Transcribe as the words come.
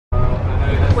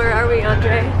we,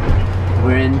 Andre?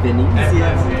 We're in Venice.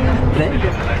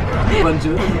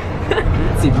 Bonjour.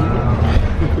 C'est bien.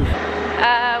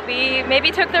 We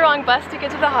maybe took the wrong bus to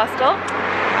get to the hostel,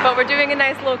 but we're doing a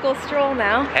nice local stroll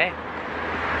now. Hey.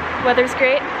 Weather's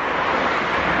great.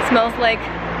 Smells like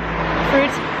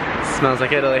fruit. Smells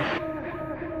like Italy. I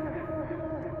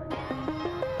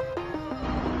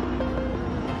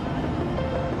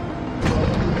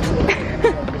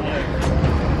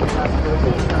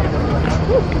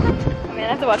mean, I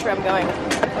have to watch where I'm going.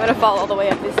 I'm gonna fall all the way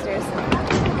up these stairs.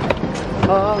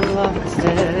 Fall off the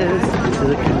stairs to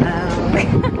the canal.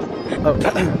 Oh.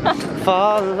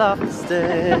 Fall off the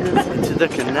stairs into the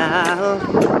canal.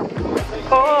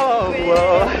 Oh,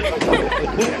 whoa.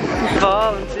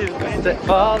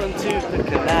 fall into the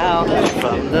canal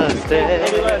from the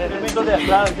stairs.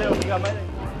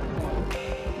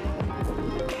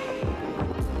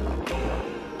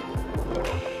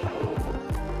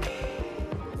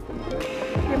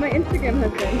 You're my Instagram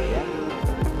husband.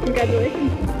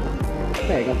 Congratulations.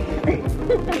 There you go.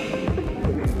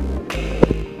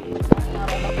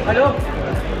 Hello.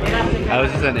 Oh,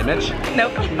 is this an image?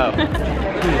 Nope. Oh.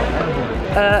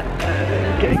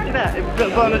 Get out.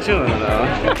 Buono giorno.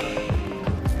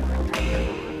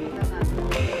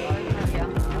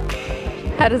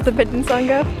 How does the pigeon song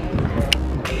go?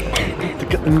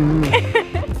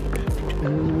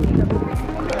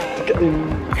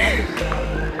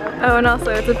 Oh, and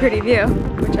also it's a pretty view,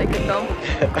 which I could film.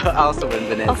 Also in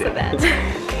Venice. Also that.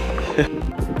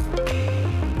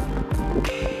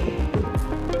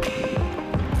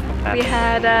 We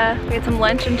had some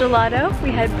lunch and gelato.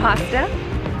 We had pasta.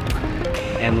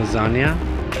 And lasagna,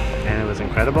 and it was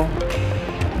incredible.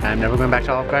 I'm never going back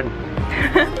to Olive Garden.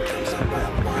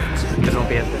 It won't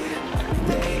be as good.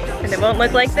 And it won't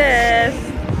look like this.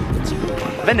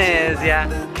 Venice, yeah.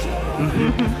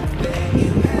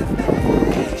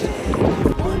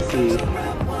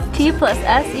 T plus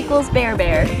S equals bear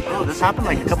bear. Oh, this happened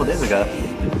like a couple days ago.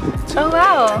 Oh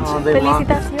wow! Oh, they lost.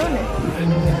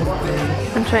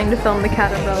 Felicitaciones. I'm trying to film the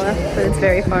cat umbrella, but it's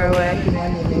very far away.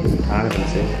 I don't even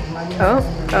see. Oh,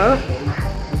 oh.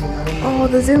 Oh,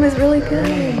 the zoom is really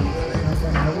good.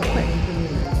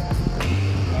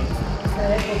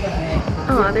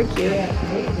 Oh, they're cute.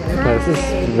 Oh, this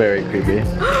is very creepy.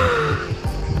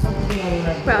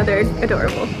 Wow, they're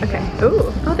adorable. Okay.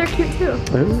 Ooh. Oh, they're cute too.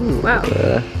 Ooh. Wow.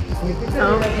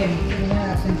 Oh.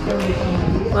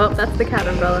 Well, that's the cat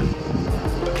umbrella.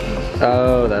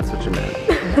 Oh, that's what you meant.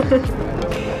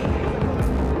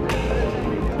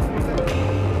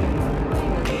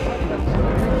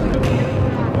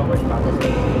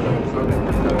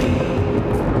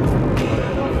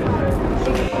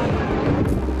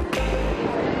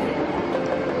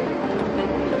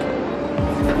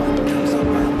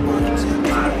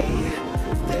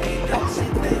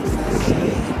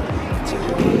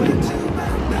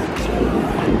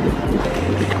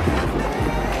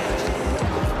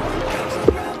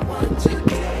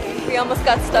 We almost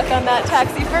got stuck on that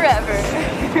taxi forever.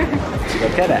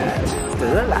 Look at that.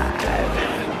 Still alive.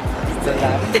 Still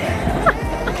alive.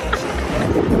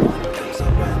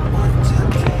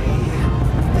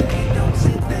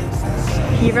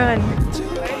 He run.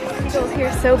 Why are the seagulls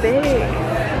here so big?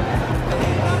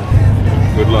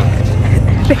 Good luck.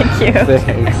 Thank you.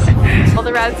 Thanks. All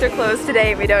the routes are closed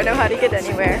today. We don't know how to get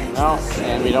anywhere. No,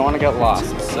 and we don't want to get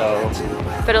lost, so...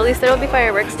 But at least there will be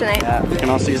fireworks tonight. Yeah, we can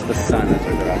also use the sun as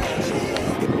our direction.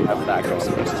 Have that going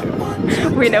for us too.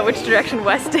 We know which direction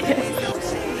west is.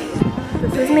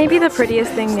 This is maybe the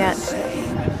prettiest thing yet.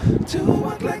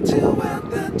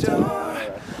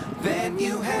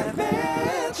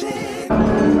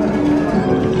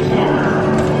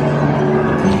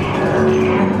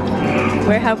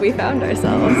 Where have we found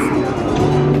ourselves?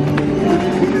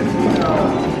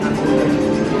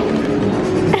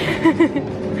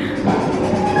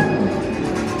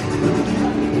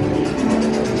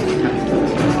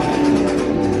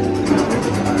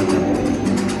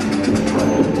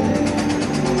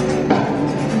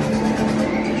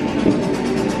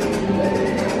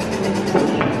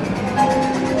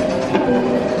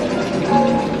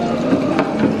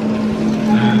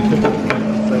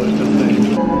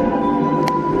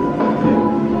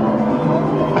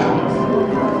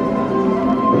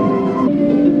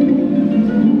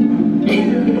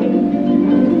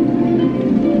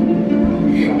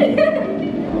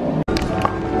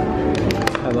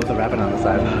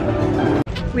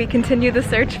 We continue the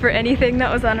search for anything that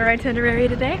was on our itinerary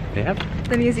today. Yep.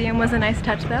 The museum was a nice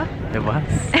touch though. It was.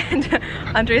 And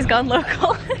Andre's gone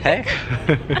local. Hey,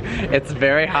 it's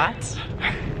very hot.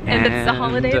 And it's a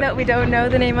holiday that we don't know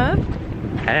the name of.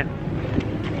 Hey,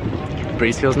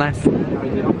 breeze feels nice.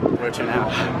 Where to now?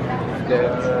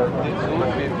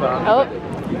 Oh,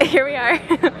 here we are.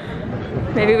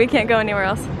 Maybe we can't go anywhere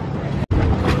else.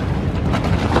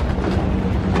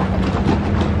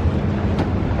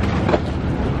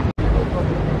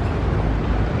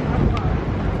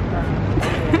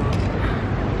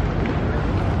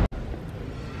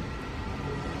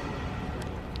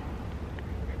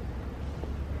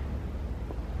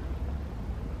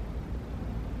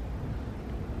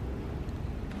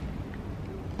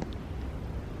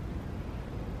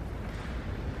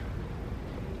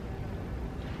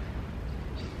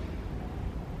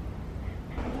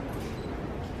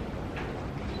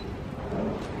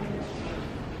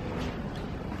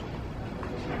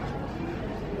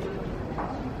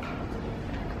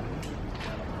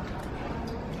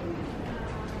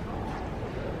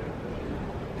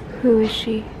 Who is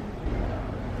she?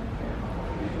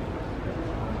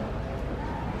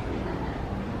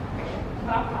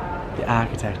 The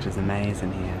architecture is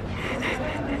amazing here.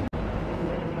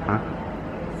 Huh?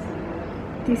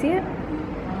 Do you see it?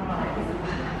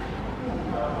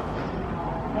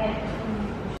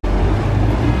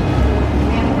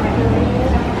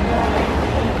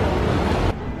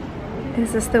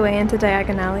 Is this the way into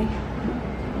Diagon Alley?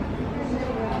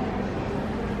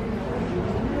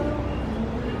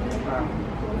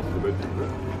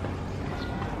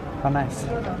 How nice.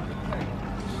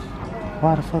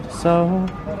 Waterfall so.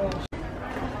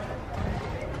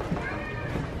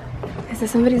 Is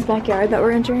this somebody's backyard that we're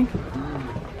entering?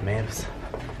 Mabs.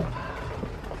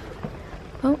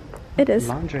 Oh, it is.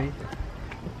 Laundry.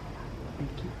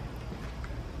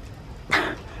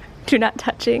 Do not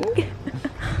touching.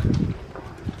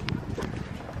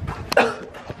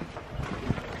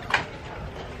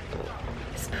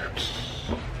 Spooky.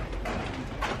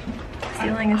 The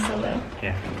ceiling is so low.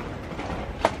 Yeah.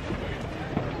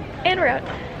 And we're out.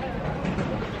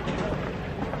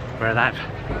 We're alive.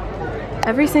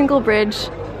 Every single bridge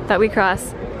that we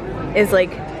cross is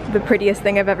like the prettiest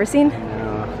thing I've ever seen.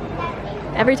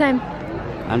 Every time.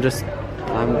 I'm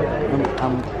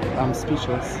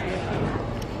speechless.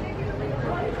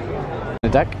 The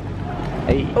duck.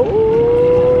 Hey.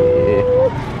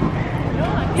 Oh.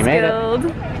 You made it.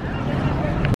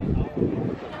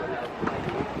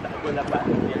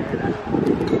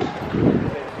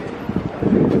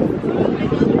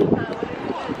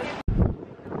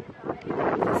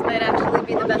 This might actually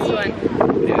be the best one.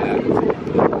 Yeah.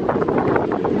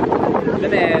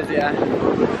 Venice, yeah.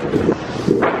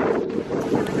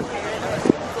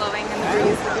 Flowing in the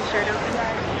breeze with your shirt open.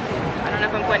 I don't know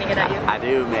if I'm pointing it at you. I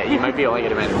do, man. You might be only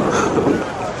gonna manage.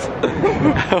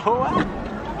 What?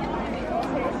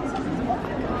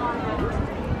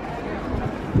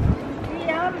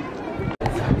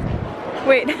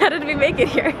 Wait, how did we make it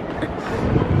here?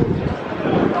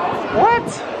 What?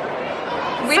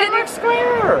 We didn't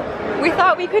square. We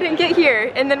thought we couldn't get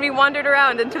here, and then we wandered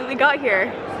around until we got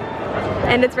here.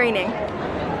 And it's raining.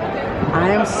 I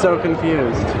am so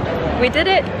confused. We did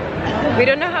it. We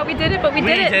don't know how we did it, but we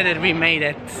did it. We did it. We made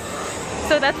it.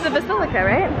 So that's the basilica,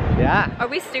 right? Yeah. Are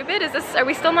we stupid? Are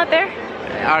we still not there?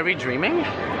 Are we dreaming?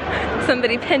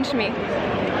 Somebody pinch me.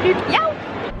 Yow!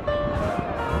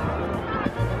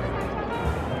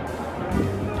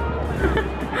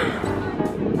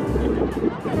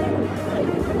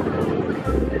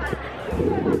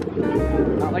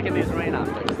 Not like it needs rain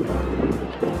after.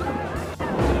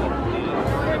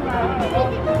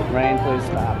 Rain, please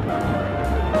stop.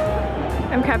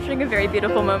 I'm capturing a very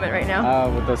beautiful moment right now.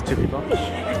 Oh, with those two people?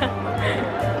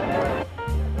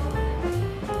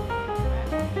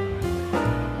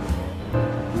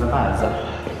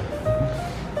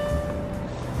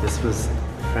 This was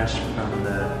fresh from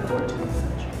the 14th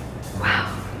century. Wow.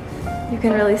 You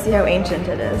can really see how ancient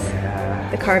it is. Yeah.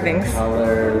 The carvings. The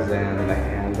colors and the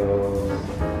handles.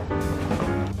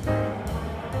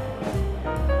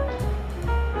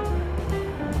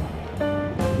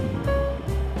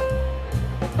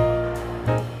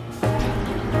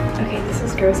 Okay, this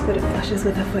is gross, but it flushes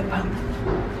with a foot pump.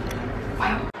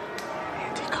 Wow.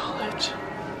 Anti-college.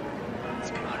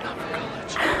 These people are not for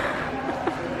college.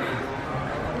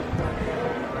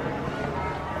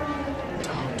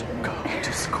 Don't go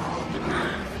to school.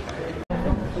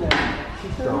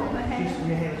 She's strong. She's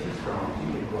strong.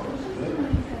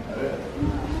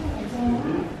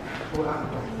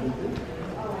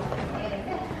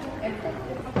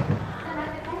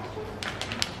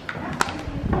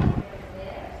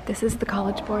 This is the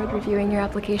College Board reviewing your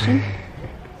application,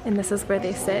 and this is where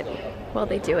they sit while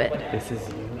they do it. This is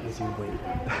you as you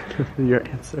wait. Your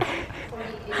answer.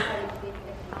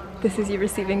 This is you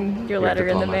receiving your letter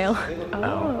in the mail.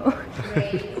 Oh.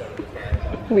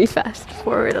 We fast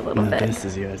forward a little bit. This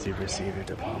is you as you receive your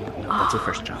diploma. No, that's your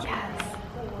first job. Yes.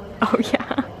 Oh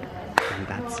yeah. And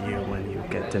that's you when you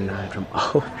get denied from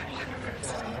all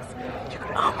universities.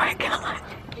 Oh my god.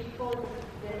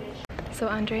 So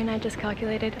Andre and I just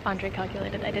calculated. Andre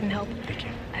calculated. I didn't help. Thank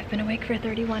you. I've been awake for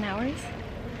 31 hours.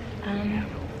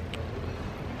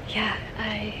 Yeah,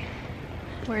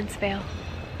 words fail.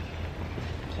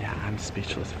 Yeah, I'm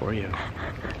speechless for you.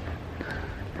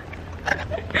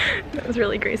 That was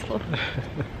really graceful.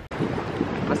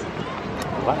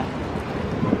 Wow.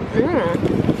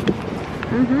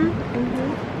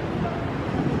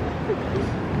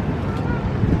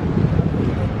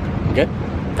 Good?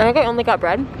 I think I only got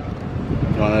bread.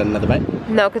 You want another bite?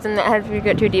 No, because then I have to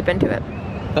get too deep into it.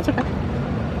 That's okay.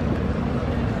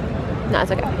 No,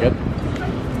 it's okay. Good.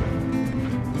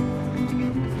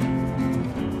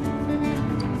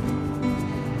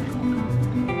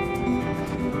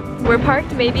 We're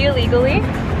parked maybe illegally.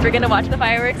 We're gonna watch the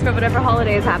fireworks for whatever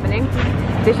holiday is happening.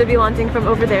 They should be launching from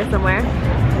over there somewhere.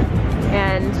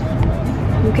 And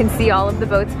you can see all of the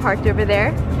boats parked over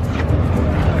there,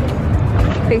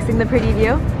 facing the pretty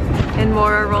view. And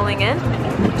more are rolling in.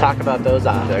 Talk about those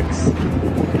optics.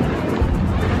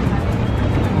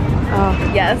 Oh,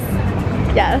 yes.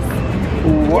 Yes.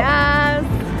 What? Yes.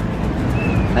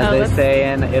 As they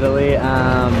say in Italy,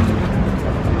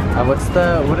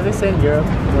 what do they say in Europe?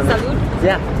 Salud.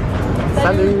 Yeah.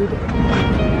 Salud.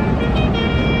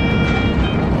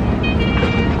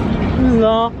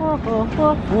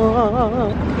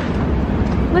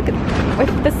 Look,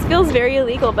 this feels very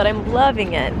illegal, but I'm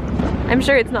loving it. I'm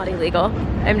sure it's not illegal.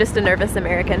 I'm just a nervous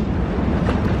American.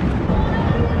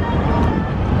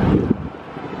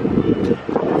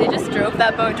 They just drove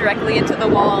that boat directly into the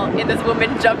wall, and this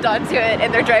woman jumped onto it,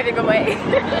 and they're driving away.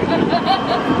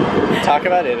 Talk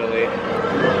about Italy.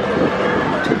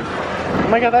 Oh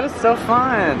my god, that is so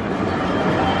fun.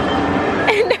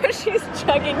 And now she's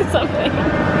chugging something.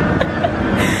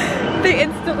 They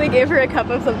instantly gave her a cup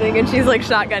of something, and she's like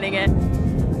shotgunning it.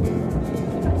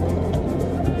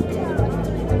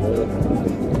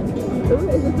 Ooh,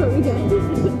 is this what we get?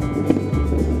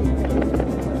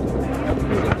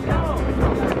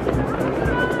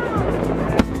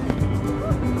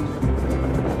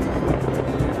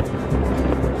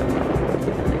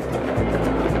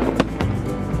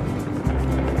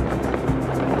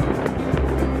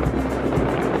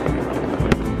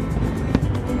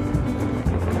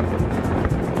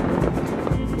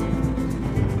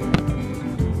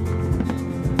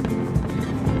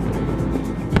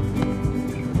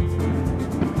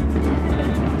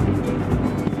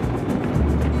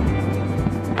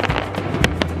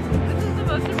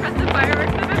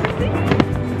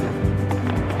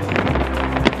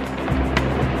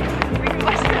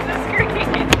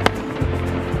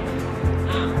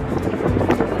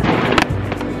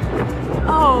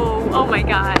 Oh my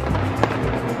god.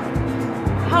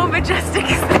 How majestic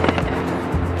is this?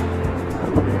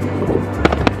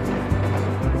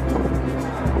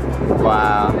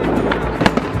 Wow.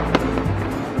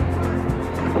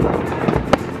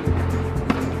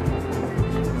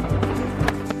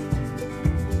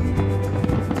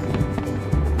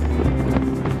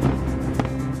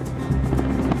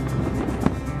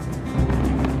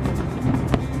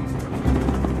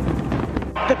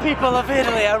 The people of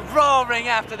Italy are roaring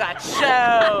after that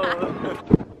show!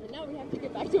 And now we have to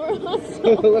get back to our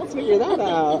hostel. Let's figure that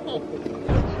out.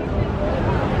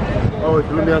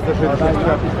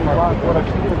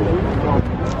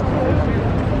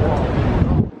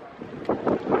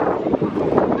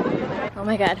 Oh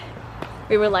my god.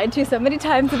 We were lied to so many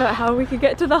times about how we could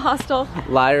get to the hostel.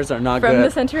 Liars are not from good.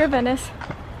 The center of Venice.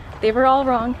 They were all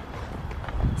wrong.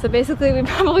 So basically we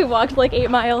probably walked like 8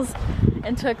 miles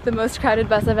and took the most crowded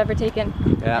bus I've ever taken.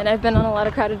 Yeah. And I've been on a lot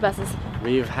of crowded buses.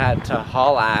 We've had to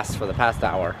haul ass for the past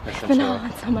hour. I've been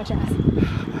hauling so much ass.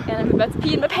 And I'm about to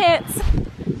pee in my pants.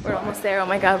 We're almost there. Oh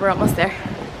my god, we're almost there.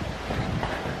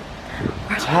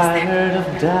 We're almost Tired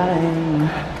there. of dying.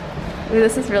 Ooh,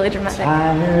 this is really dramatic.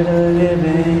 Tired of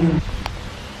living.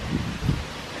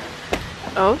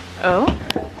 Oh, oh,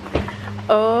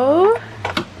 oh.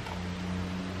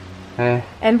 Hey.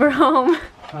 And we're home.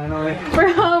 Finally.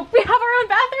 We're home. We have our own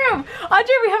bathroom.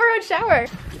 Audrey, we have our own shower.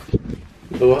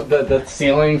 The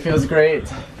ceiling feels great.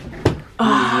 These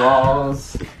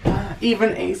walls.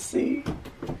 Even AC.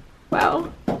 Wow.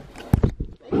 My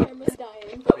camera's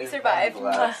dying, but we survived. So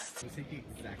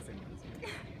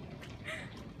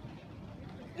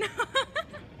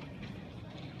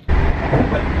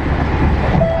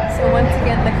once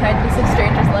again, the kindness of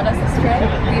strangers led us astray.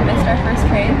 We missed our first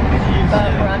train, but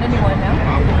we're on a new one now.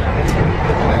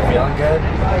 Feeling good?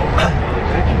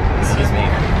 Excuse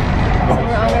me.